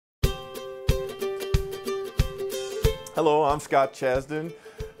Hello, I'm ScottChazdon,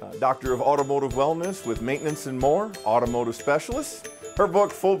 Doctor of Automotive Wellness with Maintenance and More, Automotive Specialist. Her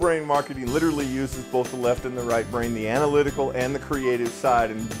book, Full Brain Marketing, literally uses both the left and the right brain, the analytical and the creative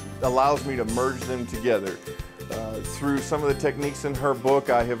side, and allows me to merge them together. Through some of the techniques in her book,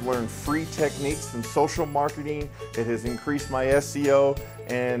 I have learned free techniques in social marketing. It has increased my SEO,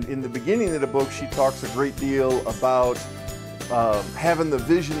 and in the beginning of the book, she talks a great deal about having the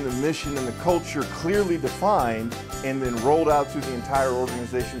vision, the mission, and the culture clearly defined and then rolled out through the entire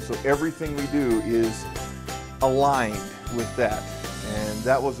organization, so everything we do is aligned with that. And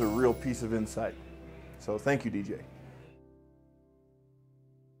that was a real piece of insight. So thank you, DJ.